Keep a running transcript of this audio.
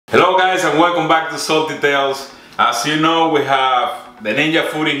Hello guys and welcome back to Salty Tales. As you know, we have the Ninja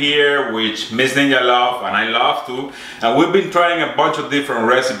Foodi here, which Miss Ninja love and I love too. And we've been trying a bunch of different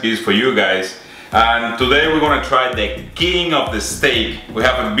recipes for you guys. And today we're gonna try the king of the steak. We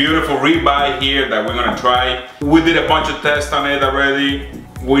have a beautiful ribeye here that we're gonna try. We did a bunch of tests on it already.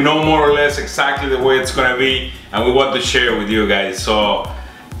 We know more or less exactly the way it's gonna be and we want to share with you guys. So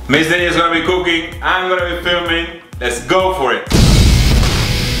Miss Ninja is gonna be cooking, I'm gonna be filming. Let's go for it.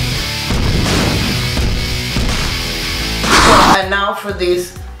 And now for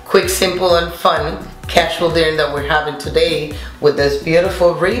this quick, simple and fun casual dinner that we're having today with this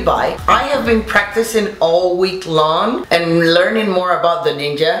beautiful ribeye. I have been practicing all week long and learning more about the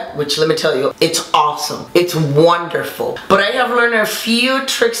Ninja, which let me tell you, it's awesome. It's wonderful. But I have learned a few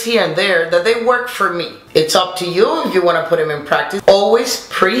tricks here and there that they work for me. It's up to you if you want to put them in practice. Always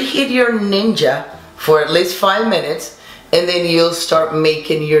preheat your Ninja for at least 5 minutes and then you'll start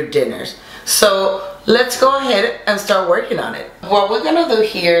making your dinners. So let's go ahead and start working on it. What we're gonna do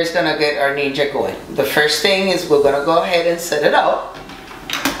here is gonna get our Ninja going. The first thing is we're gonna go ahead and set it up.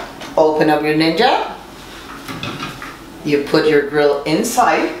 Open up your Ninja. You put your grill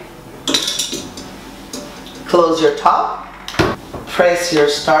inside. Close your top. Press your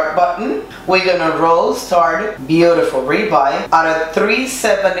start button. We're gonna roast our beautiful ribeye at a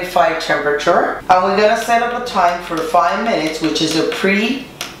 375 temperature. And we're gonna set up a time for 5 minutes, which is a preheat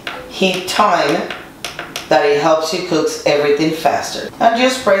time that it helps you cook everything faster. And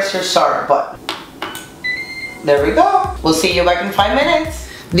just press your start button. There we go. We'll see you back in 5 minutes.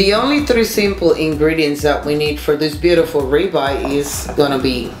 The only 3 simple ingredients that we need for this beautiful ribeye is gonna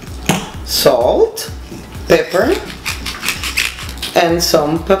be salt, pepper, and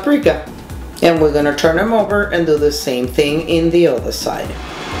some paprika. And we're gonna turn them over and do the same thing in the other side.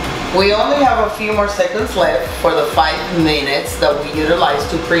 We only have a few more seconds left for the 5 minutes that we utilize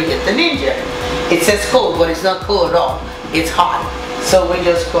to preheat the Ninja. It says cool, but it's not cool at all. It's hot. So we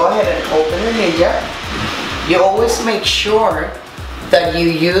just go ahead and open the Ninja. You always make sure that you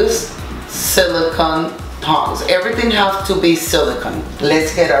use silicone tongs. Everything has to be silicone.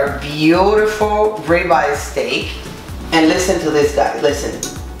 Let's get our beautiful ribeye steak. And listen to this, guy. Listen.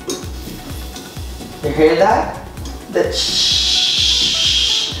 You hear that? The shh.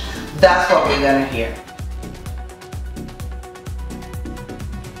 That's what we're gonna hear.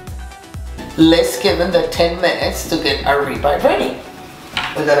 Let's give it the 10 minutes to get our ribeye ready.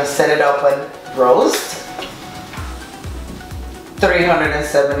 We're gonna set it up and roast.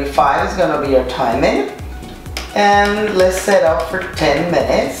 375 is gonna be our timing. And let's set up for 10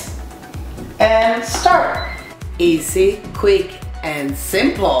 minutes and start. Easy, quick, and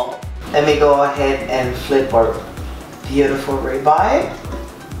simple. Let me go ahead and flip our beautiful ribeye.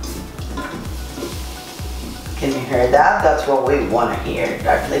 Can you hear that? That's what we want to hear.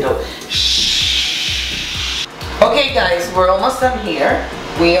 That little shh. Okay guys, we're almost done here.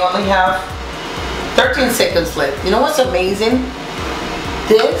 We only have 13 seconds left. You know what's amazing?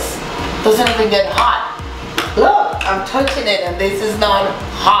 This doesn't even get hot. Look, I'm touching it and this is not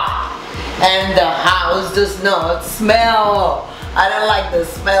hot. And the house does not smell. I don't like the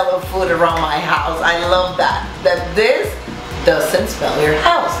smell of food around my house. I love that. That this doesn't smell your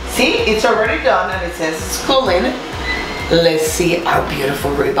house. See, it's already done and it says it's cooling. Let's see our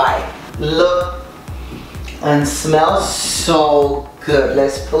beautiful ribeye. Look and smells so good.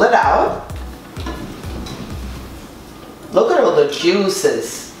 Let's pull it out. Look at all the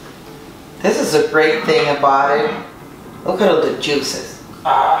juices. This is a great thing about it. Look at all the juices.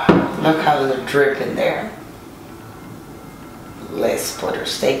 Look how they're dripping there. Let's put our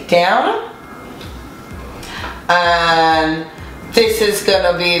steak down. And this is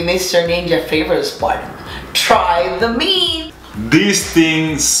gonna be Mr. Ninja favorite spot. Try the meat. These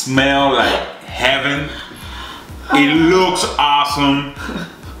things smell like heaven. It looks awesome.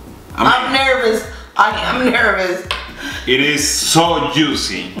 I'm nervous. I am nervous. It is so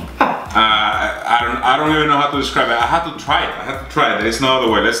juicy. I don't even know how to describe it. I have to try it. There is no other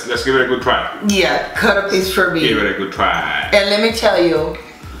way. Let's give it a good try. Yeah, cut a piece for me. Give it a good try. And let me tell you,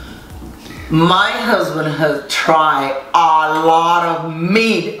 my husband has tried a lot of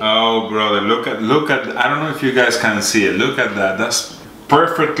meat. Oh brother, look at I don't know if you guys can see it. Look at that. That's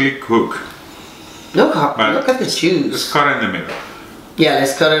perfectly cooked. Look at the juice. Let's cut it in the middle. Yeah,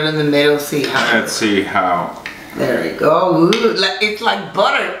 let's cut it in the middle. See how. Let's see how. There we go. Ooh, it's like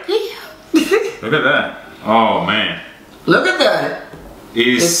butter. Look at that. Oh man. Look at that.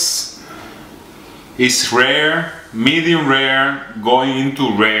 It's rare, medium rare, going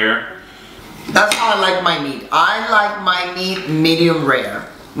into rare. That's how I like my meat. I like my meat medium rare.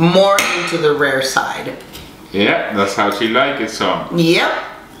 More into the rare side. Yeah, that's how she likes it, so. Yep.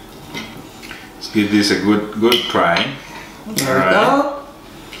 give this a good try. There we go.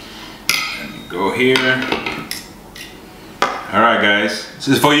 Go here. Alright guys, this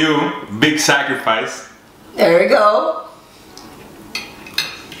is for you. Big sacrifice. There we go.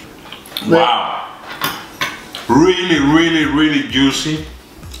 Wow. Really, really, really juicy.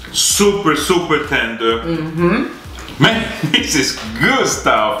 Super, super tender. Mm-hmm. Man, this is good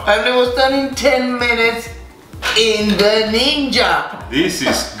stuff. And it was done in 10 minutes in the Ninja. This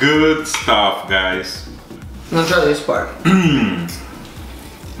is good stuff, guys. Let's try this part.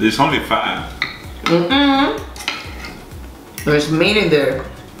 There's only 5. There's meat in there.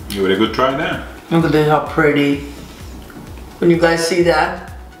 Give it a good try there. Look at this, how pretty. When you guys see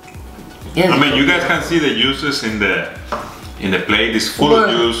that? Yes. I mean, you guys can see the juices in the plate. It's full of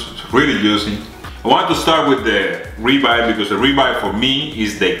juice. It's really juicy. I want to start with the ribeye because the ribeye for me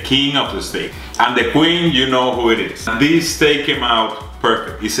is the king of the steak. And the queen, you know who it is. And this steak came out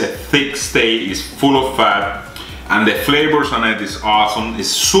perfect. It's a thick steak, it's full of fat, and the flavors on it is awesome. It's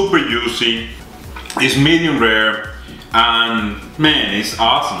super juicy, it's medium rare, and man, it's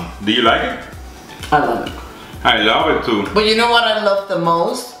awesome. Do you like it? I love it. I love it too. But you know what I love the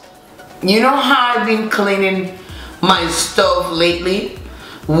most? You know how I've been cleaning my stove lately?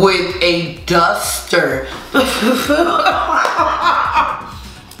 With a duster. The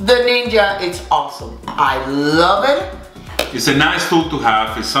Ninja, it's awesome. I love it. It's a nice tool to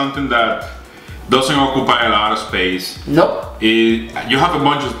have. It's something that doesn't occupy a lot of space. Nope. You have a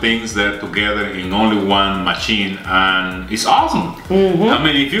bunch of things there together in only one machine, and it's awesome. I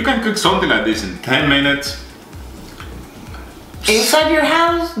mean, if you can cook something like this in 10 minutes, inside your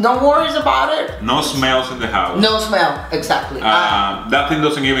house, no worries about it. no smells in the house. No smell, exactly. That thing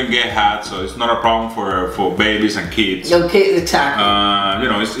doesn't even get hot, so it's not a problem for babies and kids. Okay, exactly. You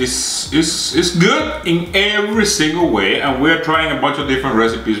know, it's good in every single way, and we're trying a bunch of different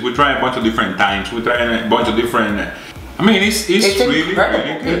recipes. We're trying a bunch of different times. We're trying a bunch of different. I mean, it's really, incredible.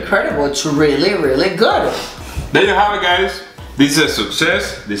 really good. Incredible. It's really, really good. There you have it, guys. This is a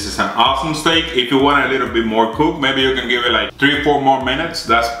success. This is an awesome steak. If you want a little bit more cooked, maybe you can give it like 3-4 more minutes.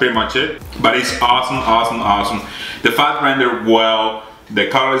 That's pretty much it. But it's awesome, awesome, awesome. The fat rendered well. The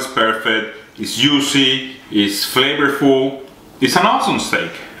color is perfect. It's juicy. It's flavorful. It's an awesome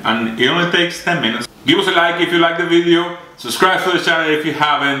steak. And it only takes 10 minutes. Give us a like if you like the video. Subscribe to the channel if you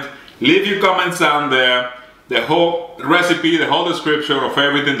haven't. Leave your comments down there. The whole recipe, the whole description of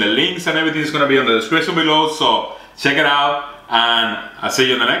everything, the links and everything is going to be in the description below. So check it out. And I'll see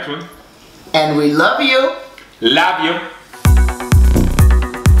you in the next one. And we love you. Love you.